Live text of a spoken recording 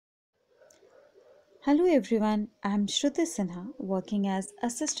Hello everyone, I am Shruti Sinha working as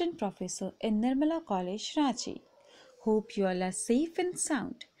Assistant Professor in Nirmala College, Ranchi. Hope you all are safe and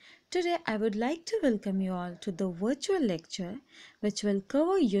sound. Today I would like to welcome you all to the virtual lecture which will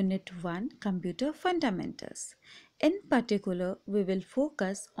cover Unit 1 Computer Fundamentals. In particular, we will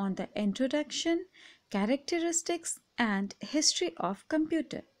focus on the introduction, characteristics and history of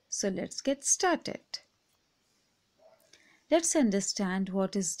computer. So let's get started. Let's understand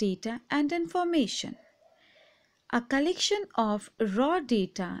what is data and information. A collection of raw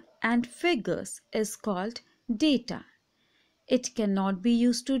data and figures is called data. It cannot be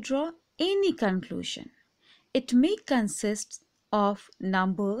used to draw any conclusion. It may consist of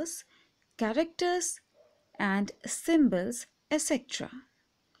numbers, characters, and symbols, etc.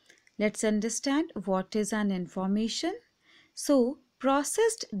 Let's understand what is an information. So,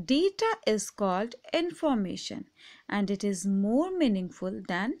 processed data is called information and it is more meaningful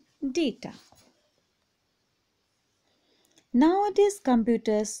than data. Nowadays,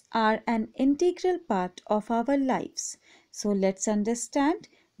 computers are an integral part of our lives. So, let's understand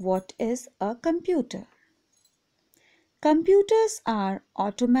what is a computer. Computers are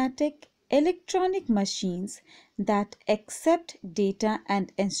automatic electronic machines that accept data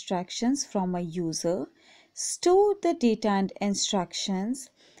and instructions from a user, store the data and instructions,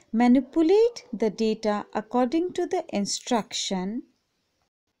 manipulate the data according to the instruction,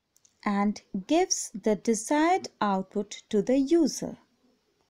 and gives the desired output to the user.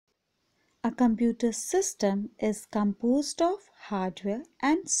 A computer system is composed of hardware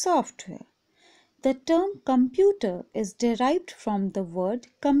and software. The term computer is derived from the word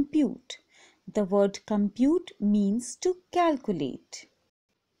compute. The word compute means to calculate.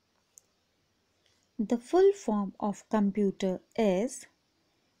 The full form of computer is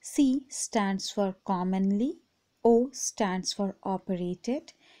C stands for commonly, O stands for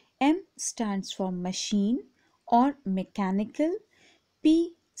operated, M stands for machine or mechanical,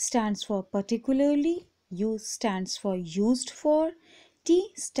 P stands for particularly, U stands for used for, T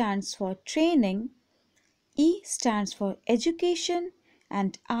stands for training, E stands for education,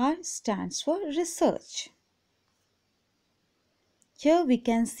 and R stands for research. Here we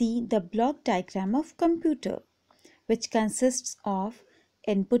can see the block diagram of computer, which consists of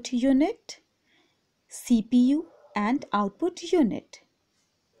input unit, CPU, and output unit.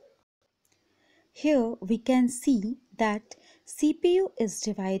 Here we can see that CPU is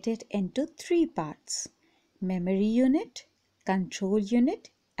divided into three parts: memory unit, control unit,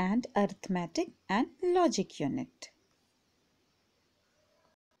 and arithmetic and logic unit.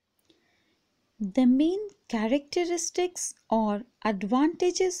 The main characteristics or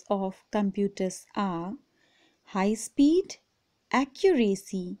advantages of computers are high speed,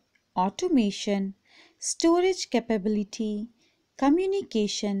 accuracy, automation, storage capability,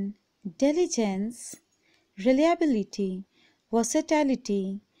 communication, diligence, reliability,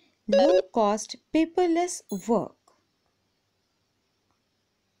 versatility, low cost, paperless work.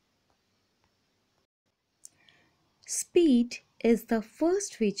 Speed is the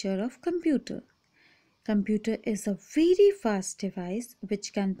first feature of computer. Computer is a very fast device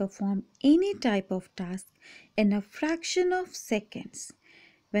which can perform any type of task in a fraction of seconds.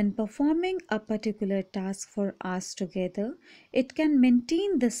 When performing a particular task for hours together, it can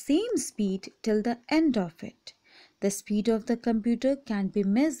maintain the same speed till the end of it. The speed of the computer can be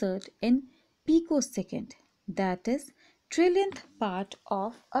measured in picosecond, that is, trillionth part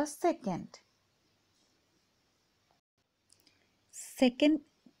of a second. Second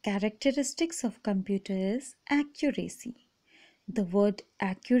characteristics of computer is accuracy. The word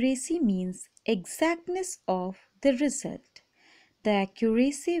accuracy means exactness of the result. The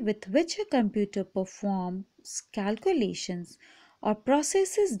accuracy with which a computer performs calculations or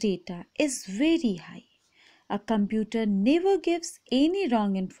processes data is very high. A computer never gives any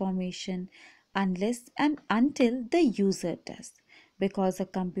wrong information unless and until the user does, because a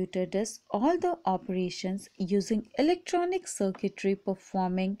computer does all the operations using electronic circuitry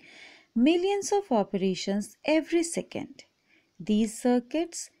performing millions of operations every second. These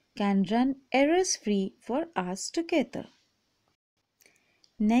circuits can run errors free for hours together.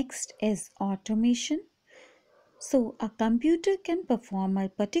 Next is automation. So, a computer can perform a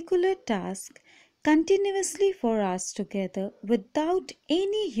particular task continuously for hours together without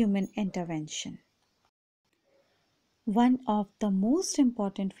any human intervention. One of the most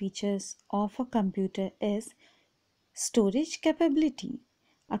important features of a computer is storage capability.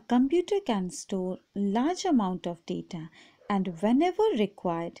 A computer can store large amount of data and whenever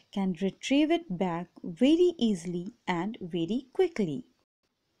required can retrieve it back very easily and very quickly.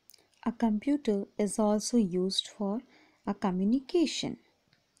 A computer is also used for a communication.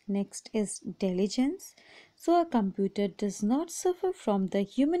 Next is diligence. So, a computer does not suffer from the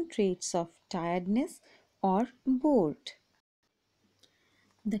human traits of tiredness or bored.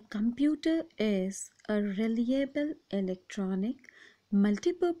 The computer is a reliable electronic,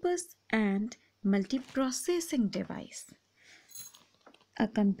 multipurpose, and multiprocessing device. A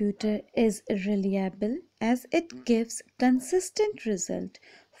computer is reliable as it gives consistent result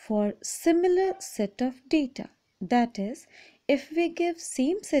for similar set of data. That is, if we give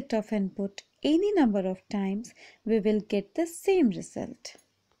same set of input any number of times, we will get the same result.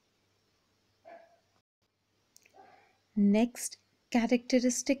 Next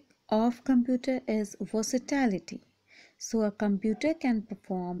characteristic of computer is versatility. So a computer can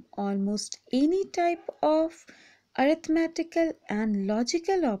perform almost any type of arithmetical and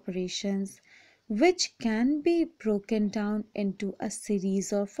logical operations which can be broken down into a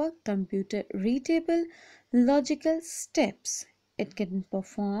series of a computer readable logical steps. It can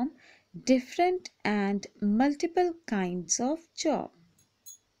perform different and multiple kinds of job.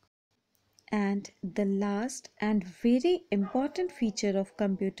 And the last and very important feature of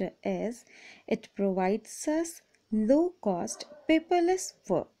computer is it provides us low cost paperless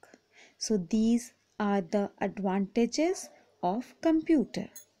work. So these are the advantages of computer.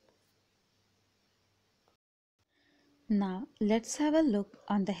 Now let's have a look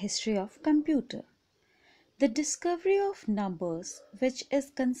on the history of computer. The discovery of numbers, which is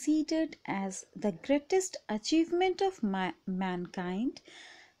considered as the greatest achievement of mankind,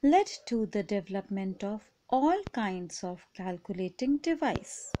 led to the development of all kinds of calculating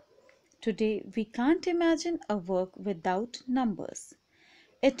device. Today we can't imagine a work without numbers.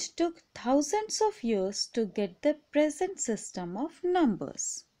 It took thousands of years to get the present system of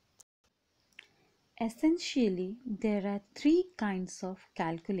numbers. Essentially, there are three kinds of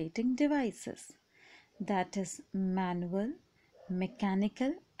calculating devices, that is manual,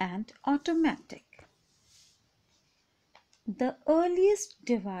 mechanical and automatic. The earliest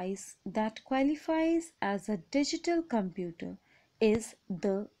device that qualifies as a digital computer is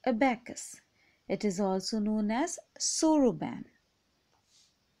the abacus. It is also known as soroban.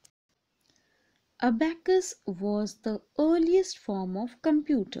 Abacus was the earliest form of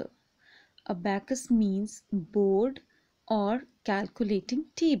computer. Abacus means board or calculating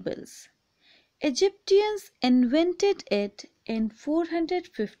tables. Egyptians invented it in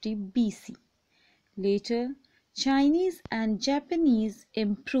 450 BC. Later, Chinese and Japanese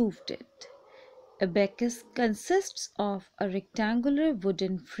improved it. Abacus consists of a rectangular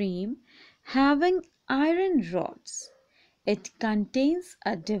wooden frame having iron rods. It contains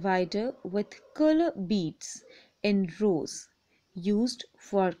a divider with color beads in rows used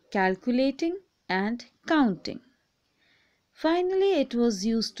for calculating and counting. Finally, it was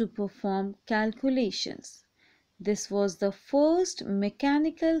used to perform calculations. This was the first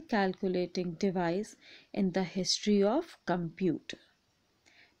mechanical calculating device in the history of computer.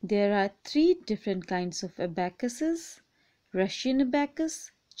 There are three different kinds of abacuses: Russian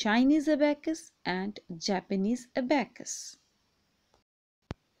abacus, Chinese abacus, and Japanese abacus.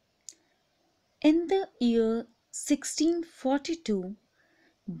 In the year 1642,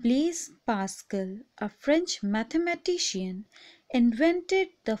 Blaise Pascal, a French mathematician, invented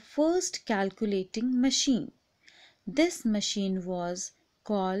the first calculating machine. This machine was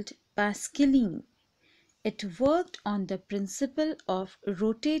called Pascaline. It worked on the principle of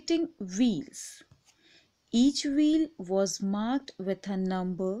rotating wheels. Each wheel was marked with a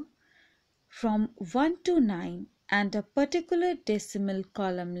number from 1 to 9 and a particular decimal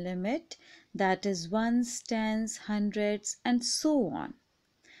column limit, that is ones, tens, hundreds, and so on.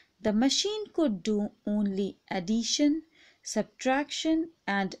 The machine could do only addition, subtraction,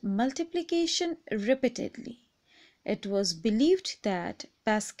 and multiplication repeatedly. It was believed that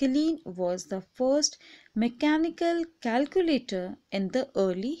Pascaline was the first mechanical calculator in the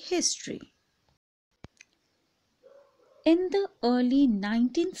early history. In the early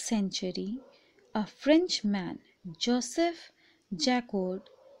 19th century, a Frenchman, Joseph Jacquard,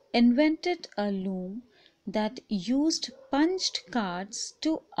 invented a loom that used punched cards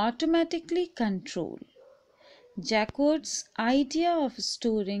to automatically control. Jacquard's idea of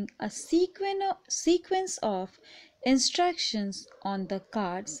storing a sequence of instructions on the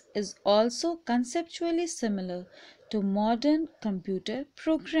cards is also conceptually similar to modern computer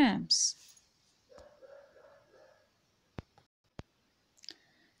programs.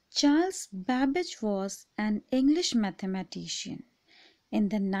 Charles Babbage was an English mathematician. In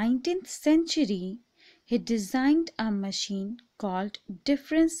the 19th century, he designed a machine called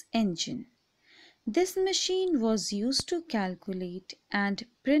difference engine. This machine was used to calculate and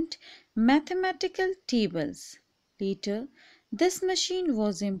print mathematical tables. Later, This machine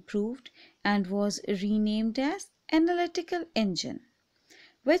was improved and was renamed as Analytical Engine,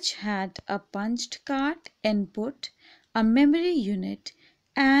 which had a punched card input, a memory unit,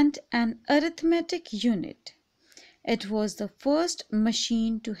 and an arithmetic unit. It was the first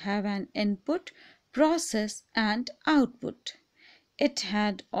machine to have an input, process, and output. It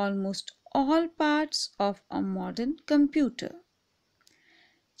had almost all parts of a modern computer.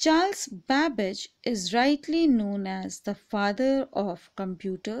 Charles Babbage is rightly known as the father of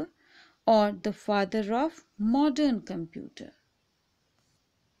computer or the father of modern computer.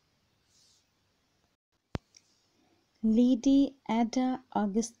 Lady Ada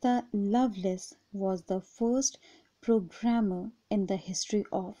Augusta Lovelace was the first programmer in the history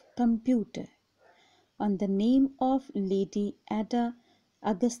of computer. On the name of Lady Ada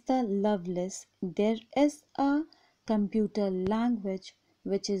Augusta Lovelace, there is a computer language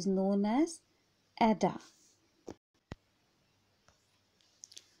which is known as Ada.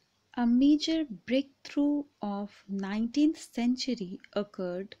 A major breakthrough of 19th century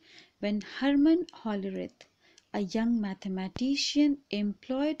occurred when Hermann Hollerith, a young mathematician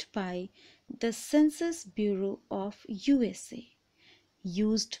employed by the Census Bureau of USA,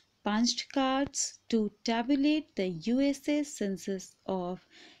 used punched cards to tabulate the USA census of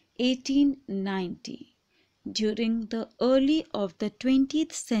 1890. During the early of the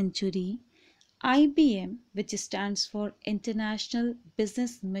 20th century, IBM, which stands for International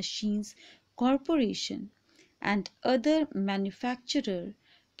Business Machines Corporation, and other manufacturers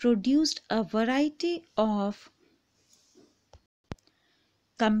produced a variety of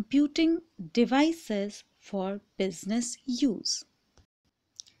computing devices for business use.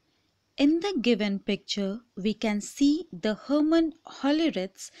 In the given picture, we can see the Hermann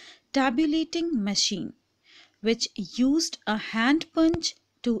Hollerith's tabulating machine, which used a hand punch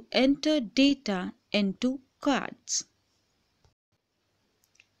to enter data into cards.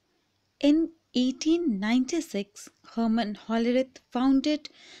 In 1896, Hermann Hollerith founded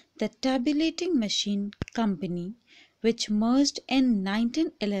the Tabulating Machine Company, which merged in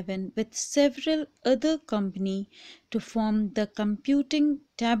 1911 with several other companies to form the Computing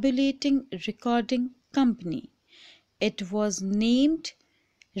Tabulating Recording Company. It was renamed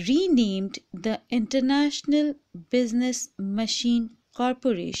the International Business Machine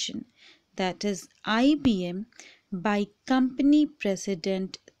Corporation, that is IBM, by company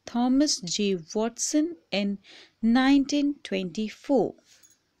president Thomas J. Watson in 1924.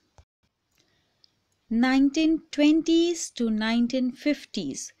 1920s to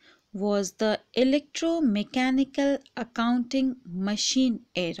 1950s was the electromechanical accounting machine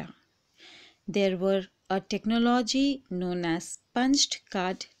era. There were a technology known as punched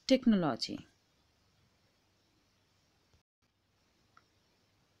card technology.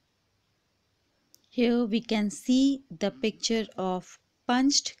 Here we can see the picture of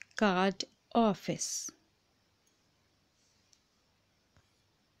punched card office.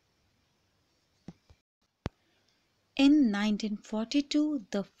 In 1942,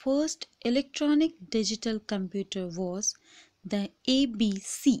 the first electronic digital computer was the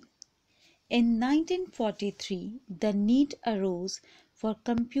ABC. In 1943, the need arose for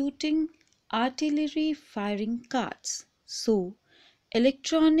computing artillery firing cards. So,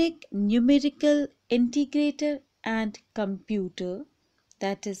 electronic numerical integrator and computer,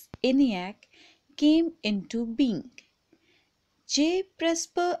 that is ENIAC, came into being. J.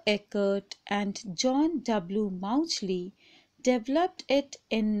 Presper Eckert and John W. Mauchly developed it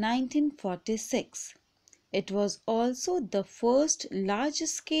in 1946. It was also the first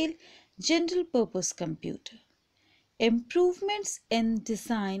large-scale general-purpose computer. Improvements in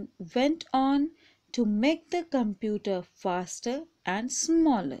design went on to make the computer faster and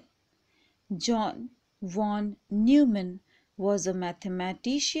smaller. John von Neumann was a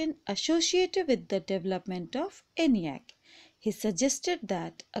mathematician associated with the development of ENIAC. He suggested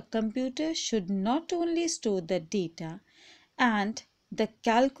that a computer should not only store the data and the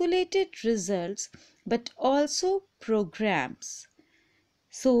calculated results but also programs.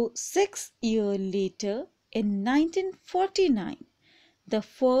 So, 6 years later, in 1949, the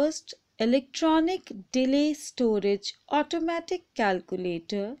first electronic delay storage automatic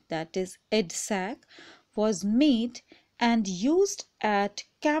calculator, that is EDSAC, was made and used at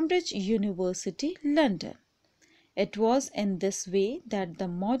Cambridge University, London. It was in this way that the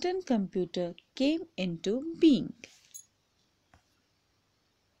modern computer came into being.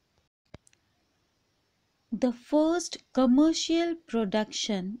 The first commercial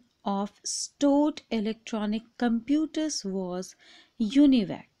production of stored electronic computers was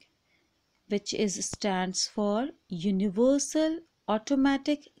UNIVAC, which stands for Universal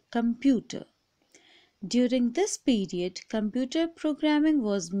Automatic Computer. During this period, computer programming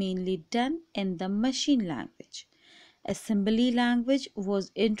was mainly done in the machine language. Assembly language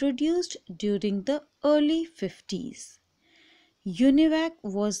was introduced during the early 50s. UNIVAC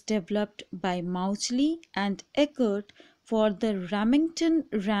was developed by Mauchly and Eckert for the Remington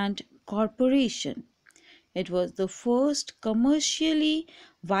Rand Corporation. It was the first commercially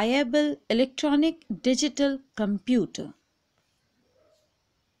viable electronic digital computer.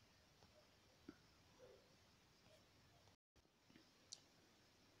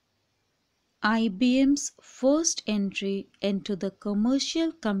 IBM's first entry into the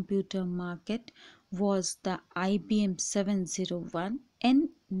commercial computer market was the IBM 701 in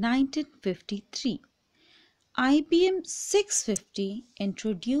 1953. IBM 650,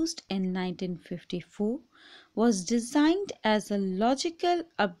 introduced in 1954, was designed as a logical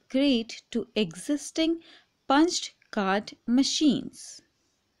upgrade to existing punched card machines.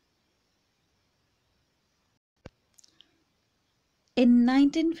 In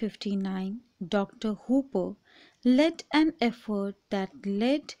 1959, Dr. Hooper led an effort that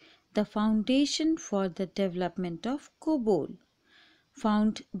laid the foundation for the development of COBOL,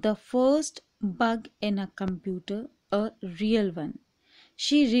 found the first bug in a computer, a real one.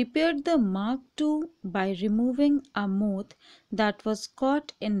 She repaired the Mark II by removing a moth that was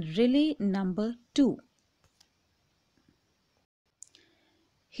caught in relay number 2.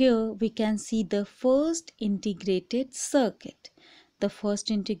 Here we can see the first integrated circuit. The first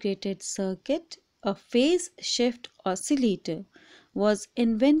integrated circuit, a phase shift oscillator, was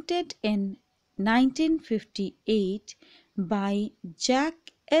invented in 1958 by Jack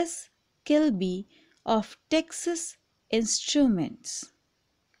S. Kilby of Texas Instruments.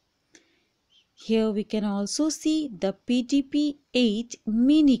 Here we can also see the PDP-8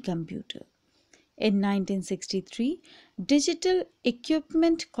 mini computer. In 1963, Digital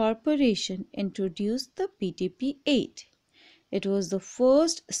Equipment Corporation introduced the PDP-8. It was the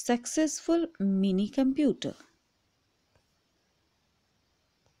first successful mini computer.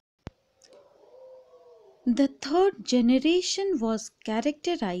 The third generation was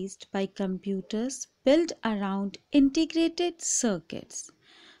characterized by computers built around integrated circuits,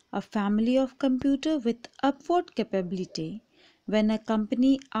 a family of computers with upward capability. When a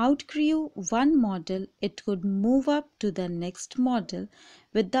company outgrew one model, it could move up to the next model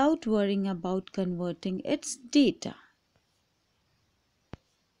without worrying about converting its data.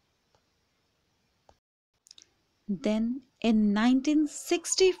 Then, in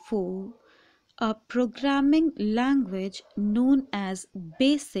 1964, a programming language known as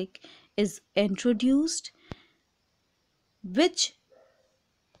BASIC is introduced, which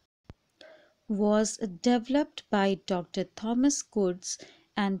was developed by Dr. Thomas Coates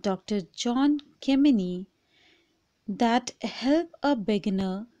and Dr. John Kemeny, that help a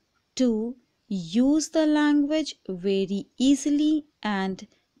beginner to use the language very easily and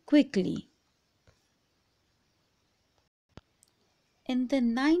quickly. In the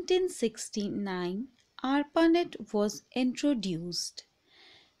 1969, ARPANET was introduced,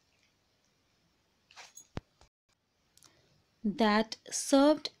 that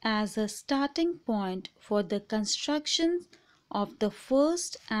served as a starting point for the construction of the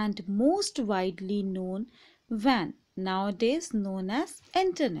first and most widely known WAN, nowadays known as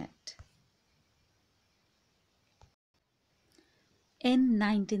Internet. In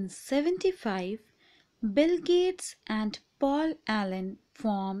 1975, Bill Gates and Paul Allen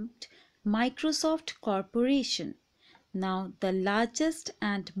formed Microsoft Corporation, now the largest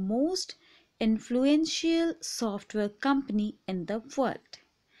and most influential software company in the world.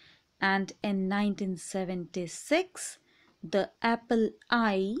 And in 1976, the Apple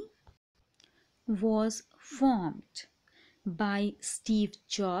I was formed by Steve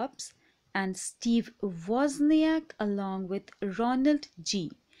Jobs and Steve Wozniak along with Ronald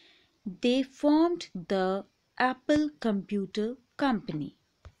G. They formed the Apple Computer Company.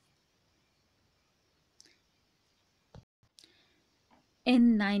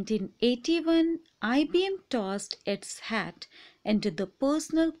 In 1981, IBM tossed its hat into the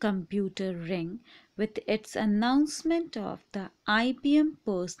personal computer ring with its announcement of the IBM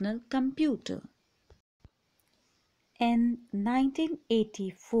Personal Computer. In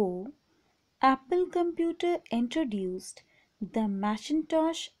 1984, Apple Computer introduced the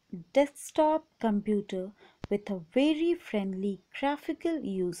Macintosh desktop computer with a very friendly graphical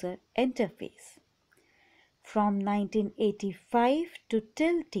user interface. From 1985 to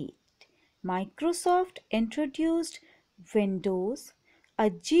till date, Microsoft introduced Windows, a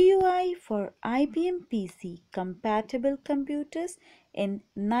GUI for IBM PC compatible computers in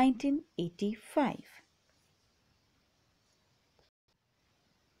 1985.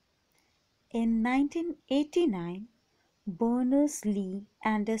 In 1989, Berners-Lee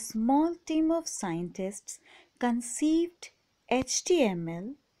and a small team of scientists conceived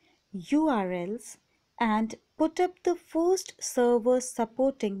HTML, URLs, and put up the first server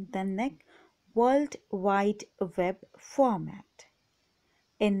supporting the NEC World Wide Web format.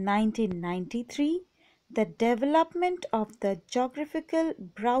 In 1993, the development of the geographical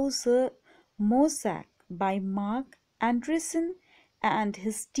browser Mosaic by Mark Andreessen and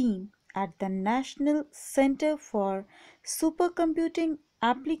his team at the National Center for Supercomputing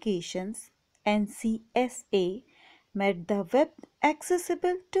Applications NCSA made the web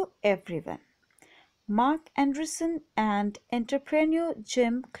accessible to everyone. Mark Andreessen and entrepreneur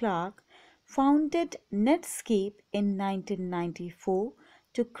Jim Clark founded Netscape in 1994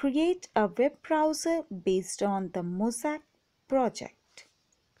 to create a web browser based on the Mosaic project.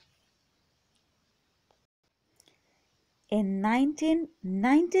 In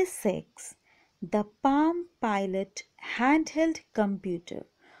 1996, the Palm Pilot handheld computer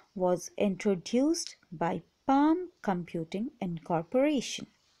was introduced by Palm Computing Incorporation.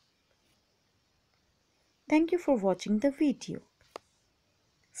 Thank you for watching the video.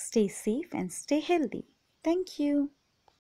 Stay safe and stay healthy. Thank you.